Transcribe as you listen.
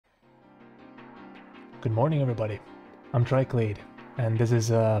Good morning, everybody. I'm Triclead, and this is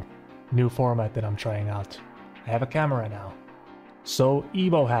a new format that I'm trying out. I have a camera now. So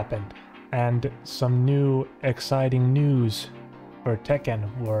Evo happened, and some new exciting news for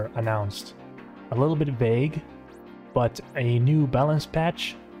Tekken were announced. A little bit vague, but a new balance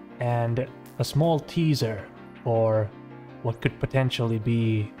patch and a small teaser for what could potentially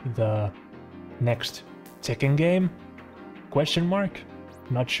be the next Tekken game? Question mark?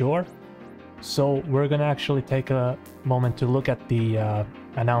 Not sure. So we're gonna actually take a moment to look at the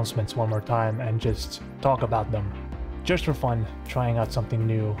announcements one more time and just talk about them. Just for fun, trying out something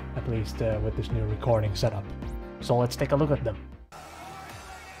new, at least with this new recording setup. So let's take a look at them.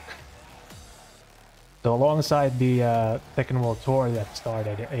 So alongside the Tekken World Tour that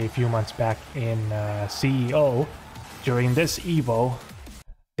started a few months back in CEO, during this Evo,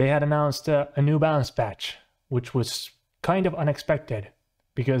 they had announced a new balance patch, which was kind of unexpected.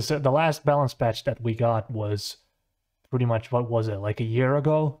 Because the last balance patch that we got was pretty much, what was it, like a year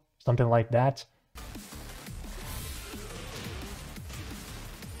ago? Something like that.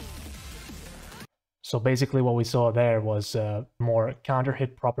 So basically what we saw there was more counter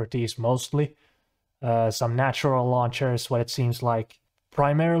hit properties mostly. Some natural launchers, what it seems like,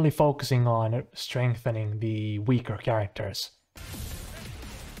 primarily focusing on strengthening the weaker characters.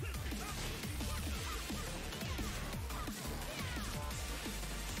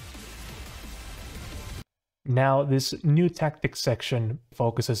 Now, this new tactics section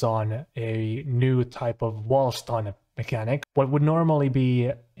focuses on a new type of wall stun mechanic. What would normally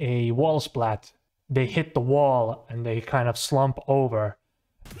be a wall splat, they hit the wall and they kind of slump over.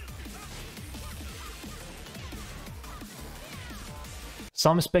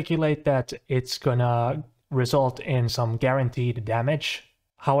 Some speculate that it's gonna result in some guaranteed damage.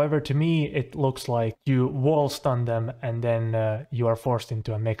 However, to me, it looks like you wall stun them and then you are forced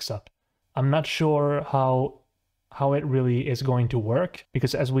into a mix-up. I'm not sure how it really is going to work,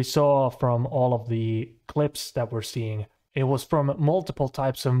 because as we saw from all of the clips that we're seeing, it was from multiple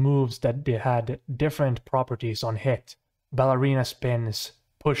types of moves that they had different properties on hit. Ballerina spins,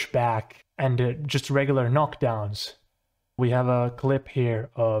 pushback, and just regular knockdowns. We have a clip here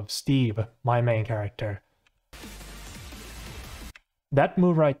of Steve, my main character. That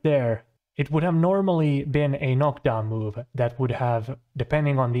move right there, it would have normally been a knockdown move that would have,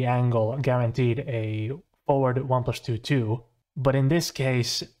 depending on the angle, guaranteed a forward 1+2/2, but in this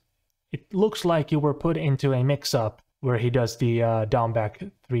case, it looks like you were put into a mix-up where he does the down back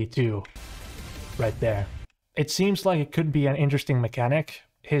 3-2 right there. It seems like it could be an interesting mechanic.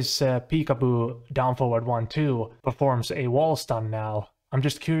 His peekaboo down forward 1-2 performs a wall stun now. I'm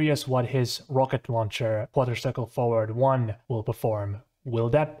just curious what his rocket launcher quarter circle forward 1 will perform. Will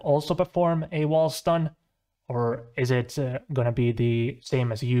that also perform a wall stun? Or is it gonna be the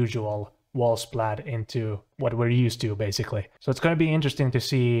same as usual wall splat into what we're used to, basically? So it's gonna be interesting to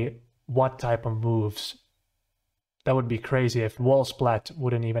see what type of moves. That would be crazy if wall splat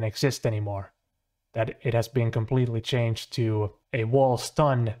wouldn't even exist anymore. That it has been completely changed to a wall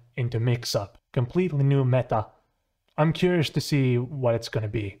stun into mix-up. Completely new meta. I'm curious to see what it's gonna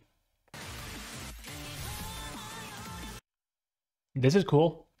be. This is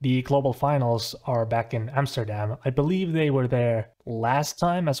cool. The global finals are back in Amsterdam. I believe they were there last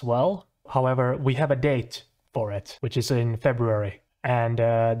time as well. However, we have a date for it, which is in February. And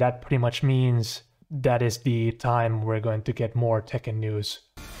that pretty much means that is the time we're going to get more Tekken news.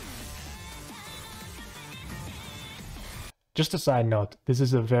 Just a side note, this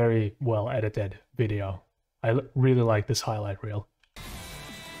is a very well edited video. I really like this highlight reel.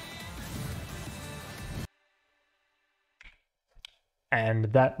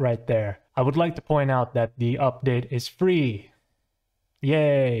 And that right there. I would like to point out that the update is free.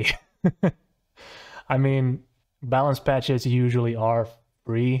 Yay! I mean, balance patches usually are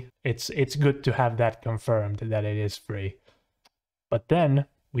free. It's good to have that confirmed that it is free. But then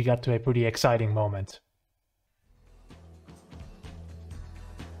we got to a pretty exciting moment.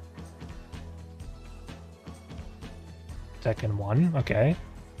 Tekken 1, okay.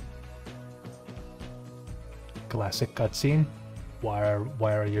 Classic cutscene. Why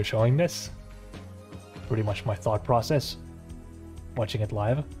are you showing this? Pretty much my thought process. Watching it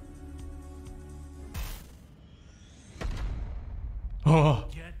live. Oh.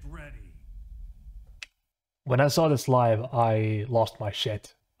 Get ready. When I saw this live, I lost my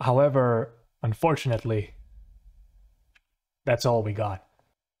shit. However, unfortunately, that's all we got.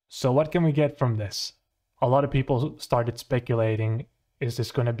 So what can we get from this? A lot of people started speculating, is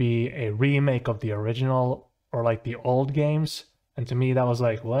this going to be a remake of the original or like the old games? And to me, that was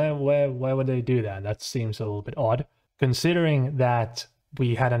like, why would they do that? That seems a little bit odd. Considering that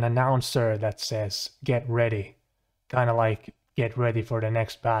we had an announcer that says, "Get ready," kind of like, "Get ready for the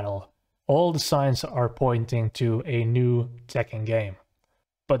next battle." All the signs are pointing to a new Tekken game.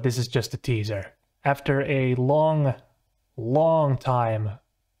 But this is just a teaser. After a long time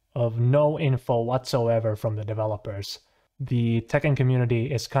of no info whatsoever from the developers, the Tekken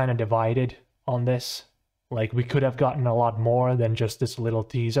community is kind of divided on this. Like, we could have gotten a lot more than just this little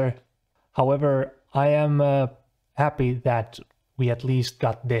teaser. However, I am happy that we at least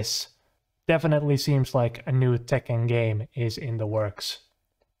got this. Definitely seems like a new Tekken game is in the works.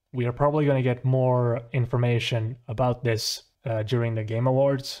 We are probably going to get more information about this during the Game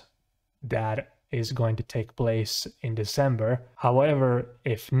Awards that is going to take place in December. However,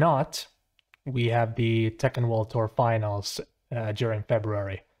 if not, we have the Tekken World Tour Finals during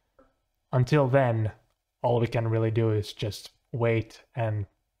February. Until then, all we can really do is just wait and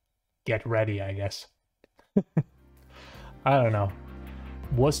get ready, I guess. I don't know.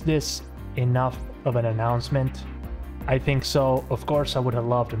 Was this enough of an announcement? I think so. Of course, I would have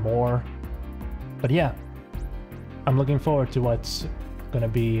loved more. But yeah, I'm looking forward to what's gonna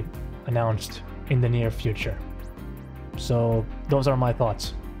be announced in the near future. So those are my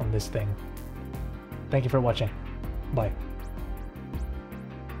thoughts on this thing. Thank you for watching. Bye.